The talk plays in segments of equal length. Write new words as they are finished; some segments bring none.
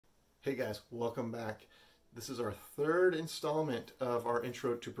Hey guys, welcome back. This is our third installment of our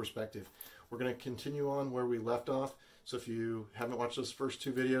Intro to Perspective. We're going to continue on where we left off. So if you haven't watched those first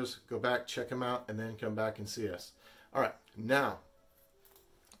two videos, go back, check them out, and then come back and see us. All right, now,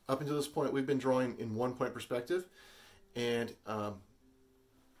 up until this point, we've been drawing in 1-point perspective. And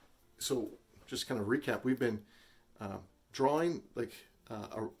so just kind of recap, we've been drawing like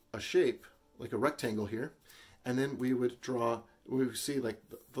a shape, like a rectangle here. And then we would see like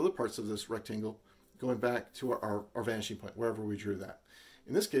the other parts of this rectangle going back to our vanishing point, wherever we drew that.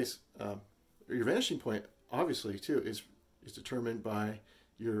 In this case, your vanishing point, obviously, too, is determined by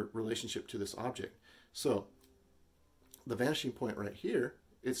your relationship to this object. So the vanishing point right here,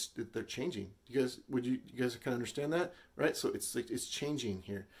 they're changing. You guys kind of understand that, right? So it's changing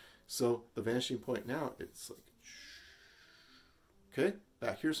here. So the vanishing point now, it's like, okay,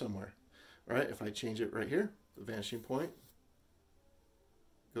 back here somewhere. All right, if I change it right here, the vanishing point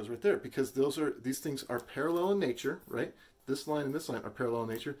goes right there, because these things are parallel in nature, right? This line and this line are parallel in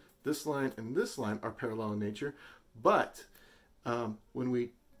nature. This line and this line are parallel in nature. But when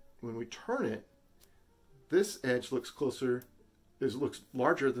we turn it, this edge looks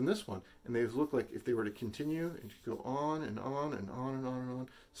larger than this one, and they look like if they were to continue and go on and on and on and on and on,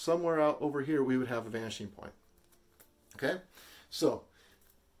 somewhere out over here we would have a vanishing point. Okay, so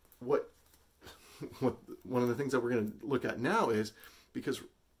one of the things that we're going to look at now is, because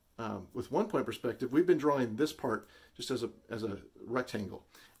with 1-point perspective, we've been drawing this part just as a rectangle,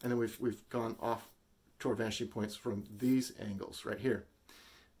 and then we've gone off to our vanishing points from these angles right here.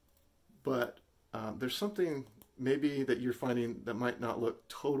 But there's something maybe that you're finding that might not look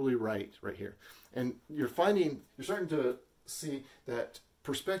totally right here, and you're starting to see that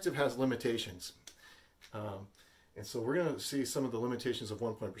perspective has limitations, and so we're going to see some of the limitations of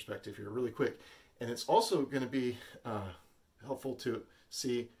 1-point perspective here really quick. And it's also going to be helpful to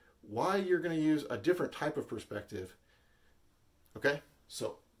see why you're going to use a different type of perspective. Okay,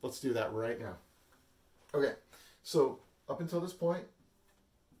 so let's do that right now. Okay, so up until this point,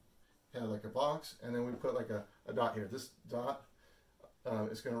 had like a box, and then we put like a dot here. This dot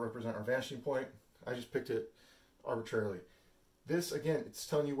is going to represent our vanishing point. I just picked it arbitrarily. This, again, it's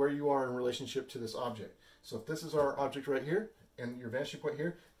telling you where you are in relationship to this object. So if this is our object right here, and your vanishing point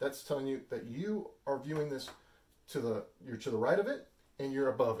here, that's telling you that you are viewing this you're to the right of it, and you're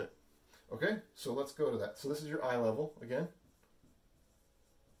above it. Okay, so let's go to that. So this is your eye level again.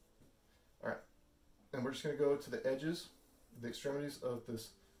 All right, and we're just going to go to the edges, the extremities of this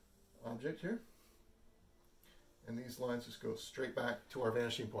object here, and these lines just go straight back to our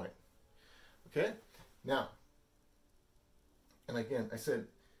vanishing point. Okay, now, and again, I said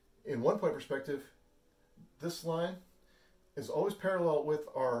in 1-point perspective, this line is always parallel with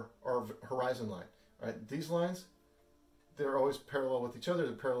our horizon line. Right? These lines, they're always parallel with each other.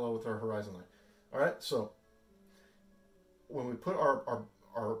 They're parallel with our horizon line. All right. So when we put our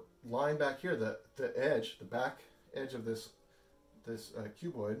line back here, the back edge of this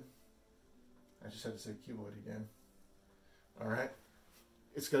cuboid, I just had to say cuboid again. All right.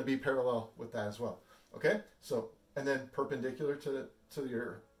 It's going to be parallel with that as well. Okay. So, and then perpendicular to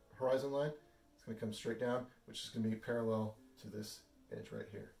your horizon line, it's going to come straight down, which is going to be parallel to this edge right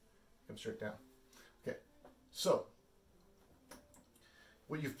here. Come straight down. Okay, so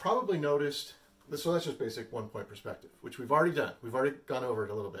what you've probably noticed, so that's just basic 1-point perspective, which we've already done. We've already gone over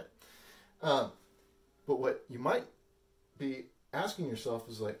it a little bit. But what you might be asking yourself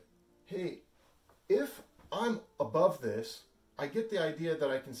is like, hey, if I'm above this, I get the idea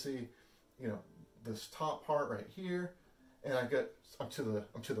that I can see, this top part right here, and I'm to the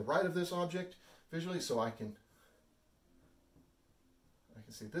right of this object visually, so I can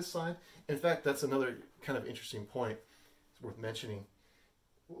see this side. In fact, that's another kind of interesting point. It's worth mentioning.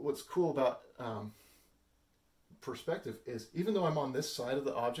 What's cool about perspective is, even though I'm on this side of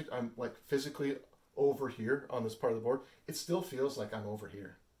the object, I'm like physically over here on this part of the board, it still feels like I'm over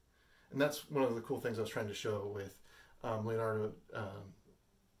here. And that's one of the cool things I was trying to show with Leonardo's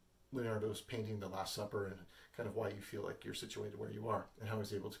painting The Last Supper, and kind of why you feel like you're situated where you are, and how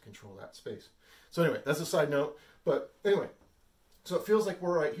he's able to control that space. So anyway, that's a side note. But anyway, so it feels like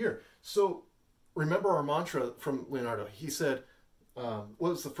we're right here. So remember our mantra from Leonardo. He said, what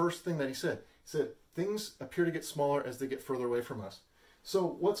was the first thing that he said? He said, things appear to get smaller as they get further away from us. So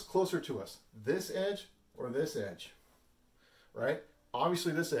what's closer to us? This edge or this edge? Right?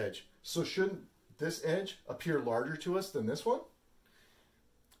 Obviously this edge. So shouldn't this edge appear larger to us than this one?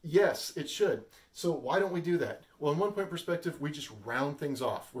 Yes, it should. So why don't we do that? Well, in 1-point perspective, we just round things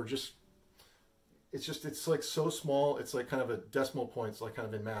off. It's like so small, it's like kind of a decimal point. It's like kind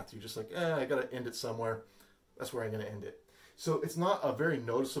of in math. You're just like, I got to end it somewhere. That's where I'm going to end it. So it's not a very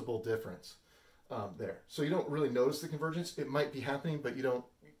noticeable difference there. So you don't really notice the convergence. It might be happening, but you don't,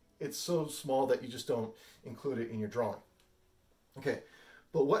 it's so small that you just don't include it in your drawing. Okay,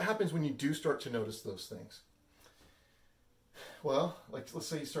 but what happens when you do start to notice those things? Well, like let's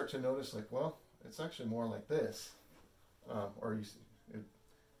say you start to notice like, well, it's actually more like this. Or it'd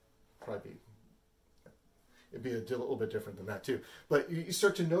probably be, it'd be a little bit different than that too. But you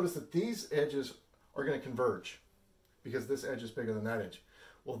start to notice that these edges are going to converge because this edge is bigger than that edge.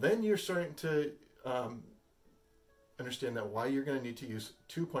 Well, then you're starting to understand that why you're going to need to use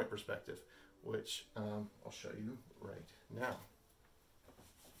two-point perspective, which I'll show you right now.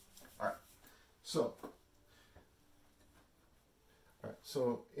 All right,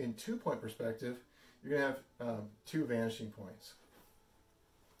 so in two-point perspective, you're going to have two vanishing points.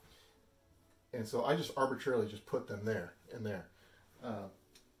 And so I just arbitrarily just put them there and there. In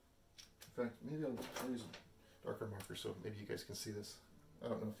fact, maybe I'll use a darker marker so maybe you guys can see this. I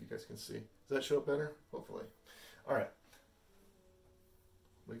don't know if you guys can see. Does that show up better? Hopefully. All right.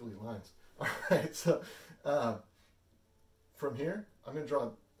 Wiggly lines. All right, so from here, I'm going to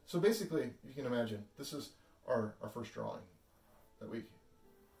draw. So basically, you can imagine, this is our first drawing.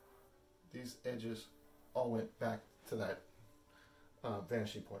 These edges all went back to that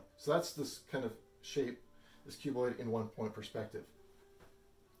vanishing point. So that's this kind of shape, this cuboid in one-point perspective.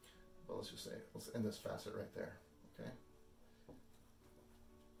 But let's just say, let's end this facet right there, okay?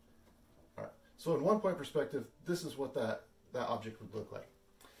 All right, so in one-point perspective, this is what that object would look like.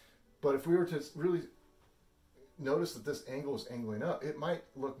 But if we were to really notice that this angle is angling up, it might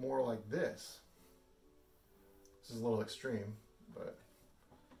look more like this. This is a little extreme, but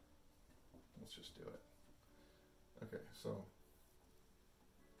let's just do it. Okay, so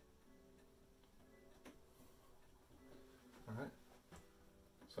all right.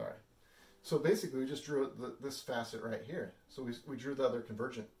 Sorry. So basically, we just drew this facet right here. So we drew the other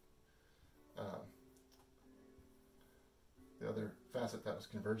convergent, the other facet that was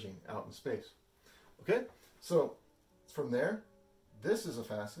converging out in space. Okay, so from there, this is a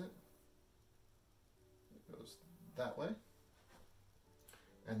facet. It goes that way.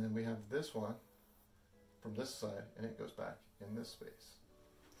 And then we have this one from this side, and it goes back in this space.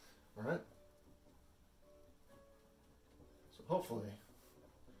 All right? So hopefully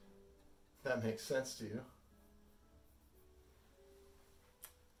that makes sense to you.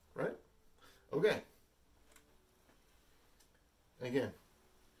 Right? Okay. And again,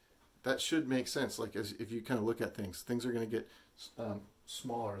 that should make sense. Like if you kind of look at things, things are going to get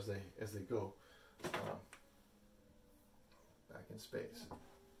smaller as they go back in space.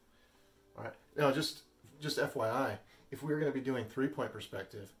 All right. Now, just FYI, if we were going to be doing three-point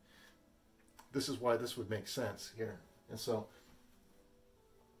perspective, this is why this would make sense here. And so,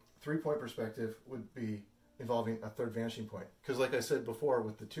 three-point perspective would be involving a third vanishing point. Because like I said before,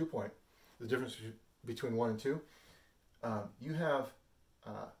 with the two-point, the difference between 1 and 2, you have,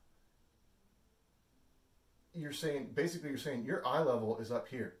 you're saying your eye level is up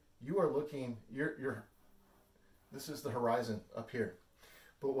here. You are looking, this is the horizon up here.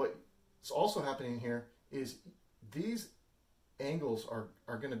 But what's also happening here is these angles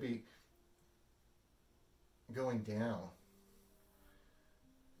are going to be going down,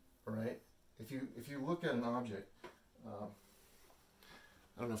 right? If you look at an object,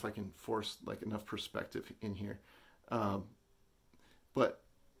 I don't know if I can force like enough perspective in here, but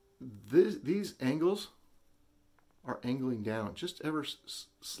these angles are angling down just ever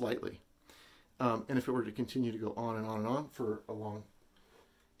slightly, and if it were to continue to go on and on and on for a long,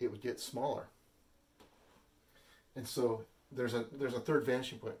 it would get smaller. And so there's a third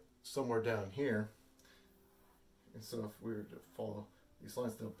vanishing point somewhere down here. And so if we were to follow these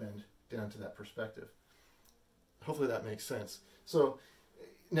lines, they'll bend down to that perspective. Hopefully that makes sense. So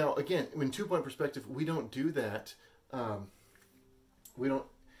now again, in two-point perspective, we don't do that. We don't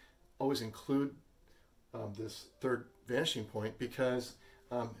always include this third vanishing point because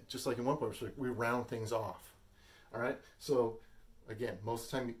just like in one-point perspective, we round things off. All right. So again, most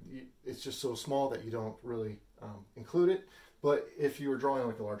of the time it's just so small that you don't really include it. But if you were drawing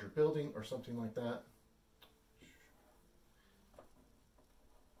like a larger building or something like that,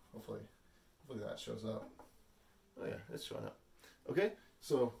 hopefully that shows up. Oh yeah, it's showing up. Okay,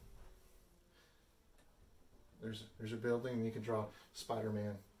 so there's a building, and you can draw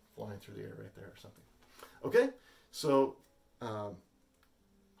Spider-Man flying through the air right there or something. Okay, so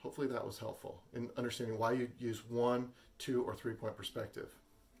hopefully that was helpful in understanding why you use 1, 2, or 3-point perspective.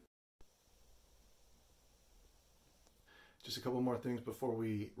 Just a couple more things before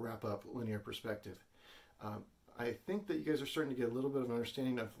we wrap up linear perspective. I think that you guys are starting to get a little bit of an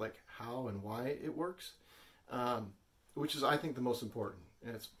understanding of like how and why it works. which is, I think, the most important.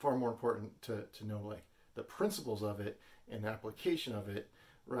 And it's far more important to know like the principles of it and the application of it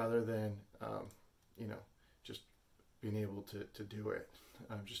rather than, you know, just being able to do it.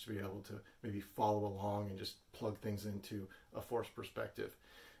 Just to be able to maybe follow along and just plug things into a forced perspective.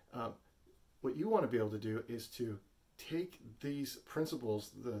 What you want to be able to do is to take these principles,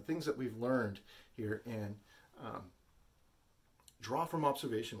 the things that we've learned here, and draw from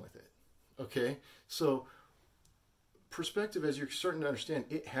observation with it. Okay? So perspective, as you're starting to understand,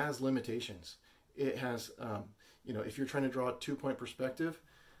 it has limitations. It has, you know, if you're trying to draw a 2-point perspective,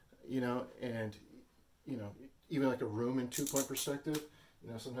 you know, and, you know, even like a room in 2-point perspective, you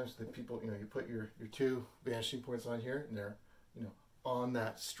know, sometimes the people, you know, you put your 2 vanishing points on here and they're, you know, on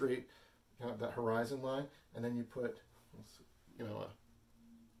that straight, kind of that horizon line, and then you put, you know,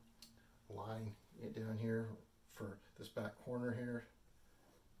 a line down here for this back corner here.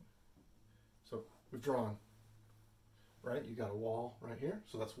 So we've drawn, right? You got a wall right here,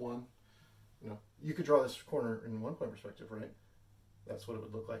 so that's one. You know, you could draw this corner in 1-point perspective, right? That's what it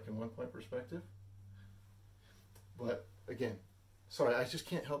would look like in 1-point perspective. But again, sorry, I just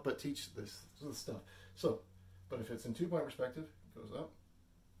can't help but teach this stuff. So, but if it's in 2-point perspective, it goes up.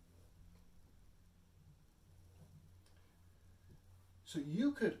 So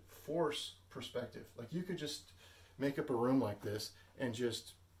you could force perspective. Like you could just make up a room like this and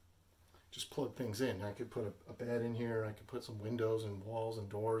just plug things in. I could put a bed in here. I could put some windows and walls and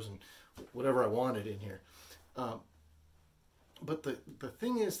doors and whatever I wanted in here. But the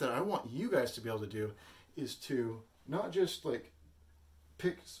thing is that I want you guys to be able to do is to not just like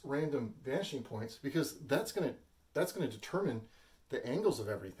pick random vanishing points, because that's gonna determine the angles of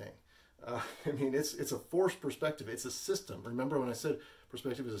everything. I mean, it's a forced perspective. It's a system. Remember when I said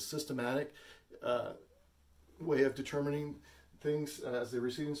perspective is a systematic way of determining things as they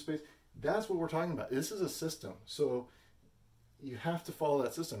recede in space? That's what we're talking about. This is a system. So you have to follow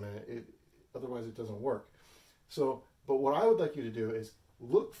that system, and otherwise it doesn't work. So, but what I would like you to do is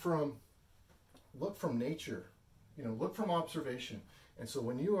look from nature. You know, look from observation. And so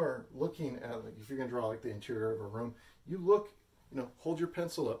when you are looking at, like, if you're going to draw like the interior of a room, you look, you know, hold your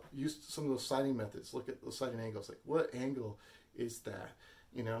pencil up, use some of those sighting methods, look at the sighting angles, like what angle is that,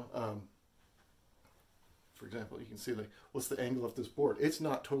 you know? For example, you can see like, what's the angle of this board? It's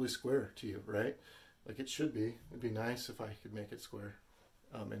not totally square to you, right? Like it should be. It'd be nice if I could make it square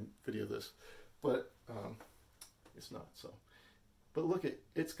and video this, but it's not. So, but look,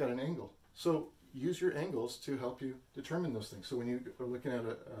 it's got an angle. So use your angles to help you determine those things. So when you are looking at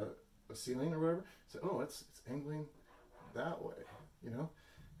a ceiling or whatever, say, oh, it's angling that way, you know?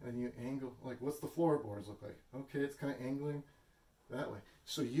 And then you angle, like, what's the floorboards look like? Okay, it's kind of angling that way.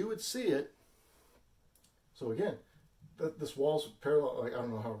 So you would see it. So again, this wall's parallel, like, I don't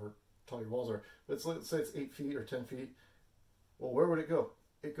know how tall your walls are, but let's say it's 8 feet or 10 feet. Well, where would it go?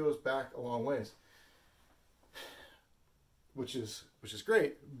 It goes back a long ways, which is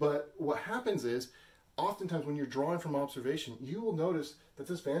great. But what happens is, oftentimes when you're drawing from observation, you will notice that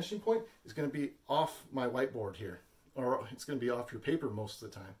this vanishing point is going to be off my whiteboard here, or it's going to be off your paper most of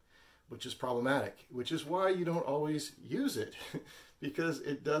the time, which is problematic, which is why you don't always use it because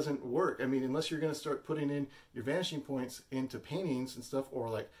it doesn't work. I mean, unless you're going to start putting in your vanishing points into paintings and stuff, or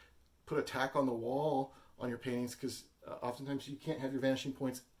like put a tack on the wall on your paintings, because oftentimes you can't have your vanishing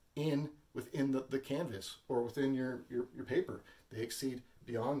points within the canvas or within your paper. They exceed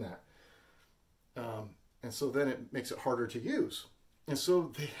beyond that. And so then it makes it harder to use. And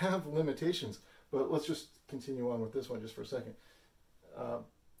so they have limitations. But let's just continue on with this one just for a second.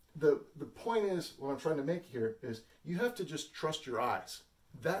 The point is, what I'm trying to make here is you have to just trust your eyes.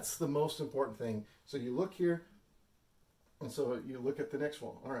 That's the most important thing. So you look here, and so you look at the next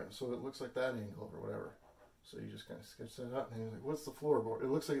one. All right, so it looks like that angle or whatever. So you just kind of sketch that out, and you're like, what's the floorboard? It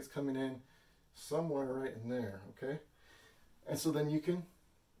looks like it's coming in somewhere right in there, okay? And so then you can,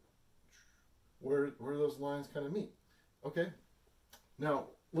 where those lines kind of meet. Okay, now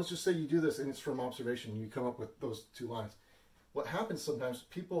let's just say you do this and it's from observation, you come up with those 2 lines. What happens sometimes,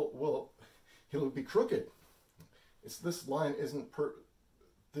 it'll be crooked. This line isn't,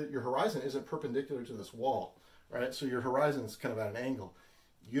 your horizon isn't perpendicular to this wall, right? So your horizon is kind of at an angle.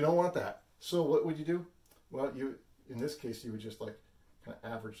 You don't want that. So what would you do? Well, in this case, you would just like kind of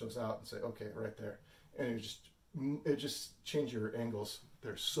average those out and say, okay, right there. And it just change your angles.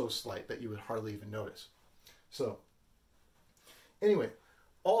 They're so slight that you would hardly even notice. So anyway,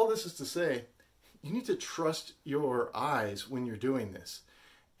 all this is to say, you need to trust your eyes when you're doing this.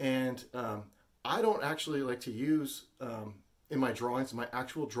 And I don't actually like to use, in my drawings, my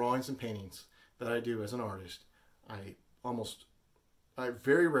actual drawings and paintings that I do as an artist, I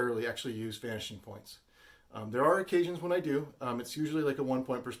very rarely actually use vanishing points. There are occasions when I do. It's usually like a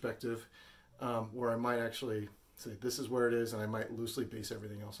 1-point perspective where I might actually say this is where it is, and I might loosely base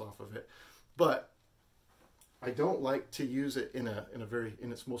everything else off of it. But I don't like to use it in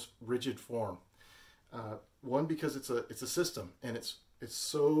its most rigid form. One, because it's a system, and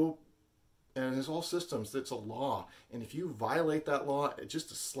it's all systems. It's a law, and if you violate that law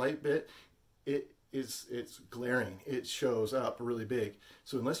just a slight bit, it's glaring. It shows up really big.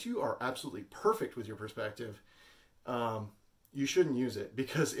 So unless you are absolutely perfect with your perspective, you shouldn't use it,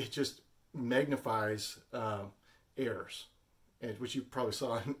 because it just magnifies errors, which you probably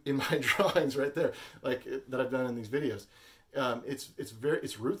saw in my drawings right there, like that I've done in these videos.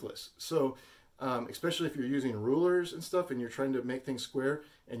 It's ruthless. So especially if you're using rulers and stuff, and you're trying to make things square,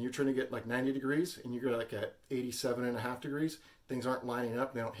 and you're trying to get like 90 degrees, and you're like at 87.5 degrees, things aren't lining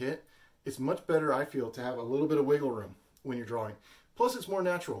up, they don't hit. It's much better, I feel, to have a little bit of wiggle room when you're drawing. Plus, it's more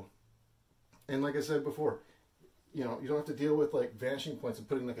natural. And like I said before, you know, you don't have to deal with like vanishing points and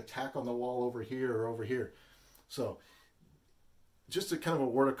putting like a tack on the wall over here or over here. So just a kind of a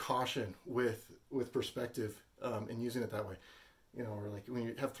word of caution with perspective and using it that way. You know, or like when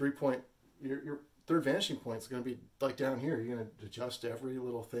you have 3-point, your third vanishing point is going to be like down here. You're going to adjust every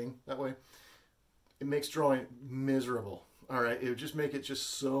little thing that way. It makes drawing miserable. All right, it would just make it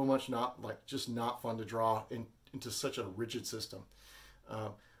just so much not fun to draw into such a rigid system.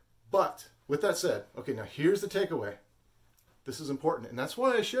 But with that said, okay, now here's the takeaway. This is important, and that's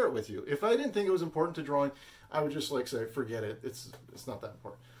why I share it with you. If I didn't think it was important to drawing, I would just like say, forget it. It's not that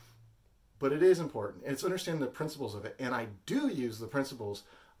important. But it is important, and it's understanding the principles of it. And I do use the principles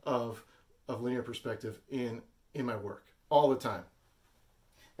of linear perspective in my work all the time.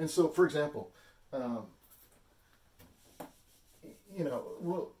 And so, for example, you know,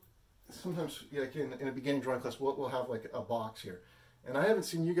 we'll sometimes, like in a beginning drawing class, we'll have like a box here. And I haven't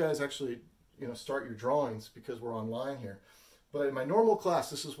seen you guys actually, you know, start your drawings because we're online here. But in my normal class,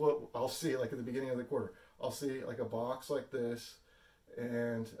 this is what I'll see, like at the beginning of the quarter. I'll see like a box like this,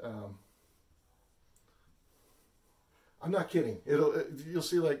 and I'm not kidding. You'll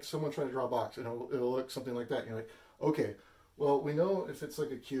see like someone trying to draw a box, and it'll look something like that. And you're like, okay, well, we know if it's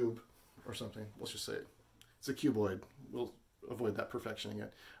like a cube or something, let's just say it's a cuboid. We'll avoid that perfection again.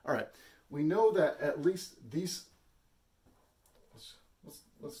 All right, we know that at least these.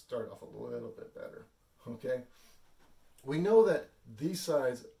 Let's start off a little bit better. Okay, we know that these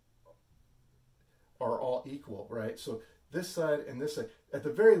sides are all equal, right? So this side and this side, at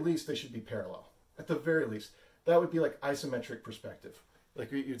the very least, they should be parallel. At the very least, that would be like isometric perspective,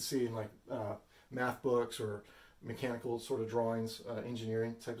 like you'd see in like math books or mechanical sort of drawings,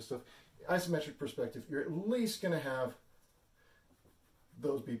 engineering type of stuff. Isometric perspective, you're at least going to have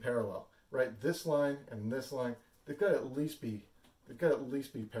those be parallel, right? This line and this line, they've got to at least be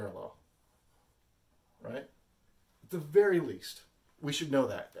parallel, right? At the very least, we should know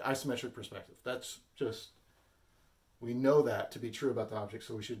that. Isometric perspective. That's just, we know that to be true about the object,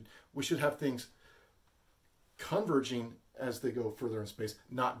 so we should have things converging as they go further in space,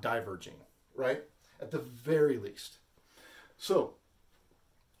 not diverging, right? At the very least. So,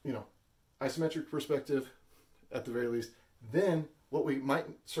 you know, isometric perspective at the very least. Then what we might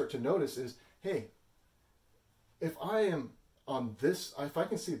start to notice is, hey, if I am on this, if I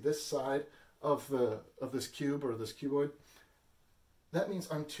can see this side of this cube or this cuboid, that means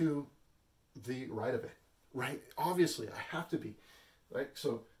I'm to the right of it, right? Obviously, I have to be, right?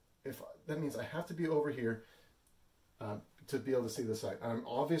 So that means I have to be over here to be able to see this side. I'm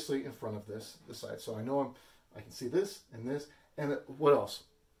obviously in front of this side, so I know I can see this, and what else?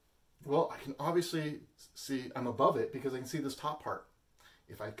 Well, I can obviously see I'm above it because I can see this top part.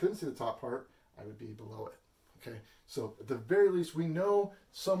 If I couldn't see the top part, I would be below it. Okay, so at the very least, we know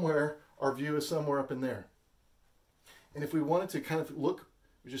somewhere our view is somewhere up in there. And if we wanted to kind of look,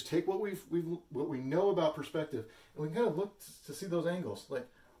 we just take what we know about perspective, and we can kind of look to see those angles. Like,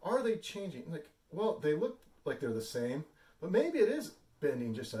 are they changing? Like, well, they look like they're the same, but maybe it is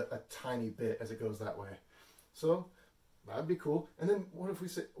bending just a tiny bit as it goes that way. So that'd be cool. And then what if we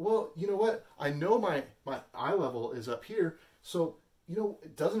say, well, you know what? I know my eye level is up here, so you know,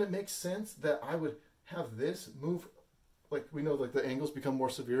 doesn't it make sense that I would have this move? Like, we know like the angles become more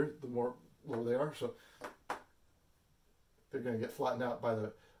severe the more lower they are, so they're going to get flattened out by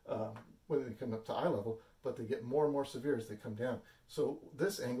the when they come up to eye level, but they get more and more severe as they come down. So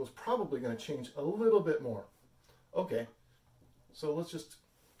this angle is probably going to change a little bit more. Okay, so let's just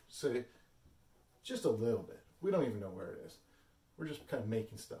say just a little bit. We don't even know where it is. We're just kind of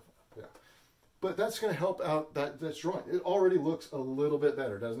making stuff up. Yeah. But that's going to help out that's drawing. It already looks a little bit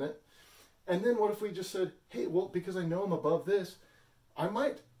better, doesn't it? And then what if we just said, hey, well, because I know I'm above this,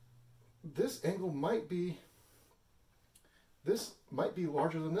 this angle might be this might be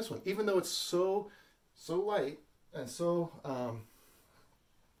larger than this one, even though it's so light and so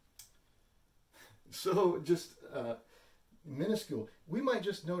just minuscule. We might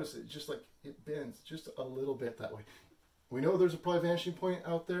just notice it, just like it bends just a little bit that way. We know there's a probably vanishing point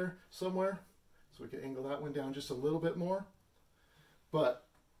out there somewhere, so we can angle that one down just a little bit more. But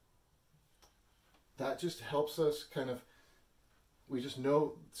that just helps us kind of, we just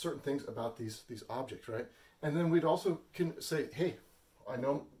know certain things about these objects, right? And then we'd also can say, hey, I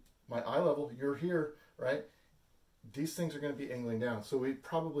know my eye level, you're here, right? These things are going to be angling down. So we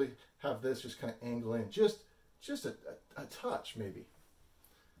probably have this just kind of angle in, just a touch maybe,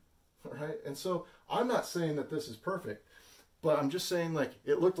 all right? And so I'm not saying that this is perfect, but I'm just saying like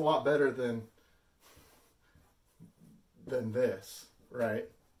it looked a lot better than this, right?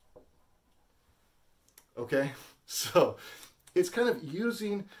 Okay, so it's kind of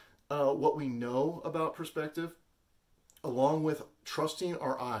using what we know about perspective along with trusting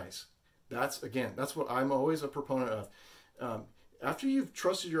our eyes. That's what I'm always a proponent of. After you've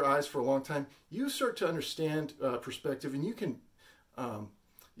trusted your eyes for a long time, you start to understand perspective, and you can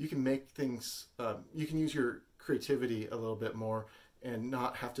make things, you can use your creativity a little bit more and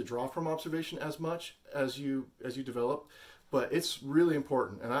not have to draw from observation as much as you develop. But it's really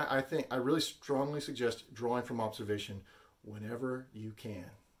important, and I really strongly suggest drawing from observation whenever you can.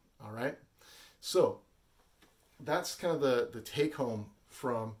 All right, so that's kind of the take home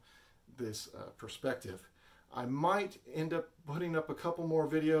from this perspective. I might end up putting up a couple more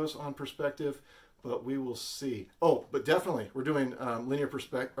videos on perspective, but we will see. Oh, but definitely we're doing linear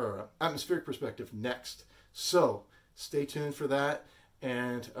perspective or atmospheric perspective next. So stay tuned for that,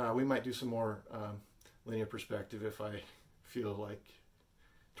 and we might do some more linear perspective if I feel like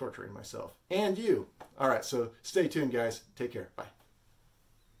torturing myself and you. All right, so stay tuned, guys. Take care. Bye.